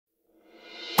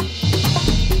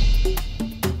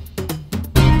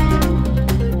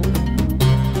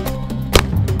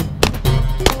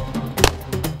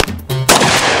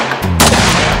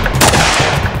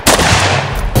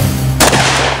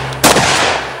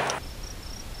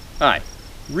Hi.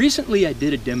 Recently I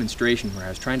did a demonstration where I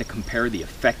was trying to compare the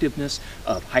effectiveness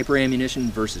of hyper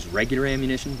ammunition versus regular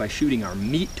ammunition by shooting our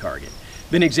meat target,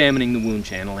 then examining the wound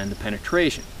channel and the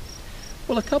penetration.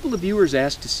 Well, a couple of viewers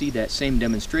asked to see that same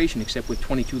demonstration except with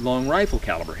 .22 long rifle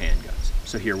caliber handguns,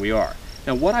 so here we are.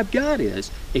 Now what I've got is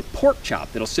a pork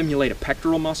chop that'll simulate a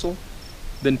pectoral muscle,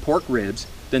 then pork ribs,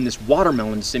 then this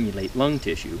watermelon to simulate lung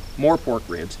tissue, more pork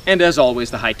ribs, and as always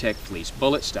the high-tech Fleece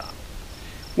bullet stop.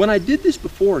 When I did this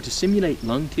before to simulate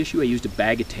lung tissue, I used a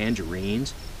bag of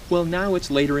tangerines. Well, now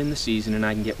it's later in the season and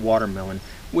I can get watermelon,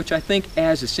 which I think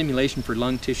as a simulation for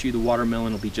lung tissue, the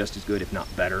watermelon will be just as good, if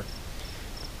not better.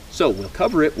 So we'll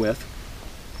cover it with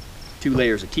 2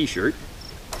 layers of t-shirt,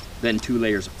 then 2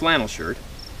 layers of flannel shirt,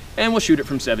 and we'll shoot it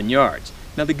from 7 yards.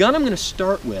 Now the gun I'm going to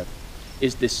start with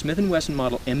is this Smith & Wesson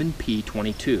model M&P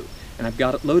 22, and I've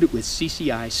got it loaded with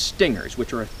CCI Stingers,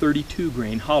 which are a 32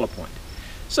 grain hollow point.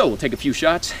 So we'll take a few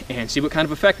shots and see what kind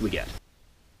of effect we get.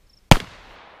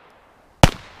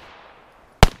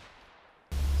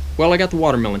 Well, I got the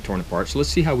watermelon torn apart, so let's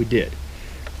see how we did.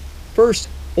 First,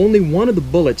 only one of the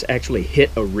bullets actually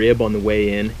hit a rib on the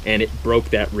way in, and it broke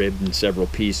that rib in several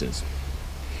pieces.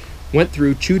 Went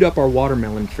through, chewed up our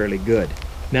watermelon fairly good.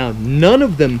 Now, none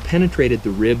of them penetrated the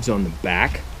ribs on the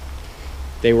back.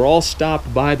 They were all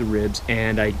stopped by the ribs,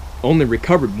 and I only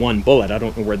recovered 1 bullet. I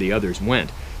don't know where the others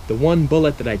went. The 1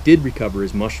 bullet that I did recover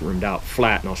is mushroomed out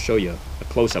flat, and I'll show you a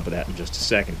close-up of that in just a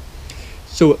second.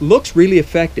 So it looks really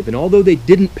effective, and although they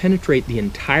didn't penetrate the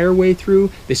entire way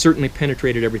through, they certainly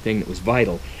penetrated everything that was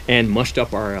vital and mushed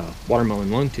up our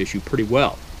watermelon lung tissue pretty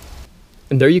well.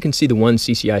 And there you can see the 1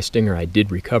 CCI Stinger I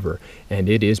did recover, and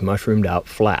it is mushroomed out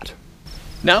flat.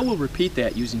 Now we'll repeat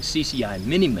that using CCI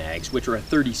Mini Mags, which are a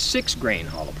 36 grain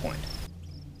hollow point.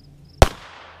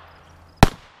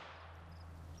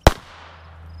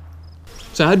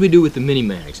 So how'd we do with the Mini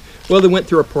Mags? Well, they went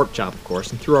through our pork chop, of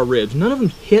course, and through our ribs. None of them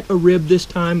hit a rib this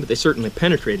time, but they certainly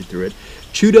penetrated through it,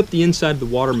 chewed up the inside of the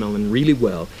watermelon really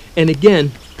well, and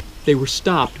again, they were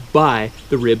stopped by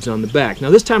the ribs on the back. Now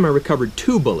this time I recovered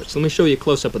 2 bullets. Let me show you a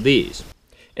close-up of these.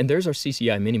 And there's our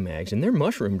CCI Mini Mags, and they're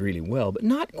mushroomed really well, but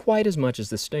not quite as much as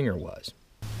the Stinger was.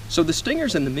 So the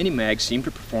Stingers and the Mini Mags seem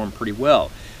to perform pretty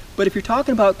well. But if you're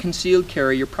talking about concealed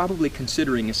carry, you're probably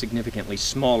considering a significantly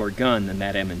smaller gun than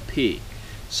that M&P.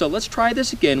 So let's try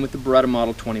this again with the Beretta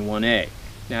Model 21A.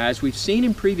 Now, as we've seen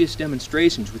in previous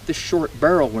demonstrations, with this short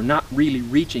barrel, we're not really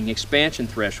reaching expansion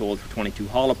threshold for .22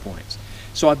 hollow points.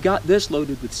 So I've got this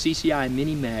loaded with CCI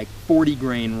Mini Mag 40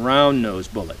 grain round nose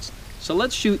bullets. So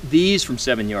let's shoot these from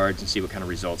 7 yards and see what kind of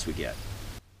results we get.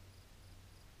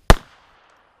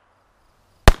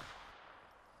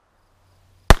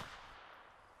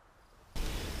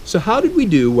 So how did we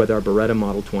do with our Beretta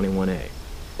Model 21A?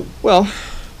 Well,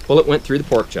 bullet went through the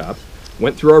pork chop,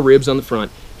 went through our ribs on the front,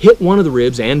 hit one of the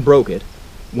ribs and broke it,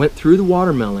 went through the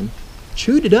watermelon,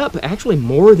 chewed it up actually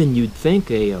more than you'd think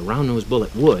a round nose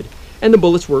bullet would, and the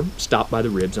bullets were stopped by the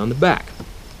ribs on the back.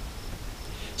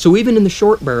 So even in the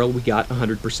short barrel, we got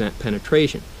 100%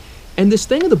 penetration. And this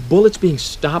thing of the bullets being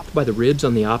stopped by the ribs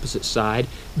on the opposite side,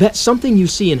 that's something you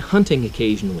see in hunting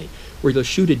occasionally, where you'll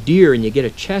shoot a deer and you get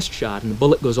a chest shot and the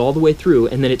bullet goes all the way through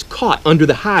and then it's caught under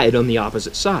the hide on the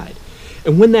opposite side.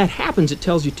 And when that happens, it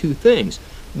tells you 2 things.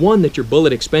 1, that your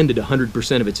bullet expended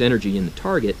 100% of its energy in the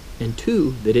target, and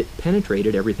 2, that it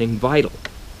penetrated everything vital.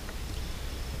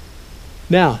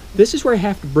 Now, this is where I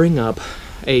have to bring up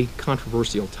a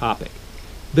controversial topic.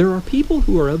 There are people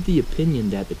who are of the opinion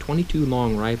that the .22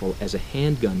 long rifle as a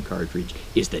handgun cartridge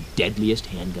is the deadliest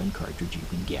handgun cartridge you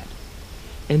can get.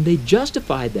 And they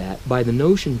justify that by the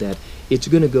notion that it's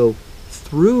going to go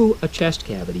through a chest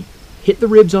cavity, hit the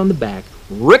ribs on the back,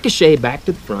 ricochet back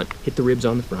to the front, hit the ribs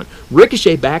on the front,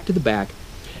 ricochet back to the back,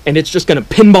 and it's just going to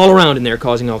pinball around in there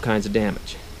causing all kinds of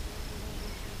damage.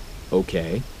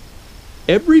 Okay.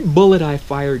 Every bullet I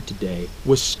fired today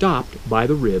was stopped by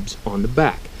the ribs on the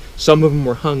back. Some of them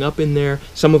were hung up in there,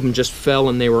 some of them just fell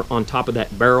and they were on top of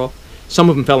that barrel, some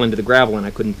of them fell into the gravel and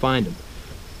I couldn't find them.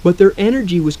 But their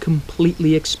energy was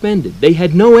completely expended. They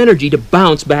had no energy to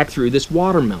bounce back through this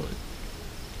watermelon.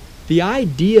 The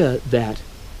idea that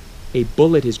a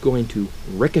bullet is going to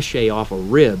ricochet off a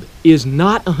rib is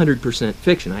not 100%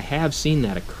 fiction. I have seen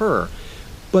that occur,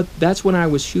 but that's when I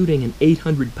was shooting an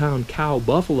 800-pound cow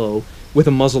buffalo with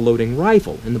a muzzle-loading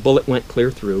rifle, and the bullet went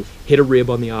clear through, hit a rib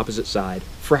on the opposite side,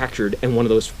 fractured, and one of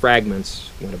those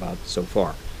fragments went about so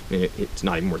far. I mean, it's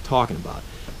not even worth talking about.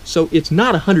 So it's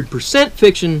not 100%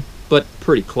 fiction, but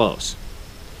pretty close.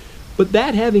 But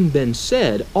that having been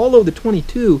said, although the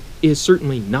 .22 is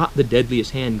certainly not the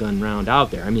deadliest handgun round out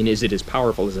there, I mean, is it as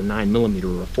powerful as a 9mm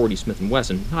or a .40 Smith &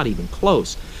 Wesson? Not even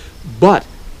close. But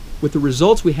with the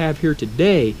results we have here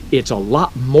today, it's a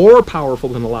lot more powerful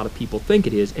than a lot of people think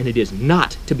it is, and it is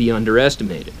not to be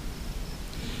underestimated.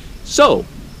 So,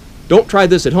 don't try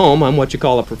this at home. I'm what you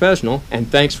call a professional,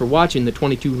 and thanks for watching the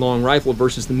 .22 long rifle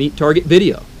versus the meat target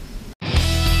video.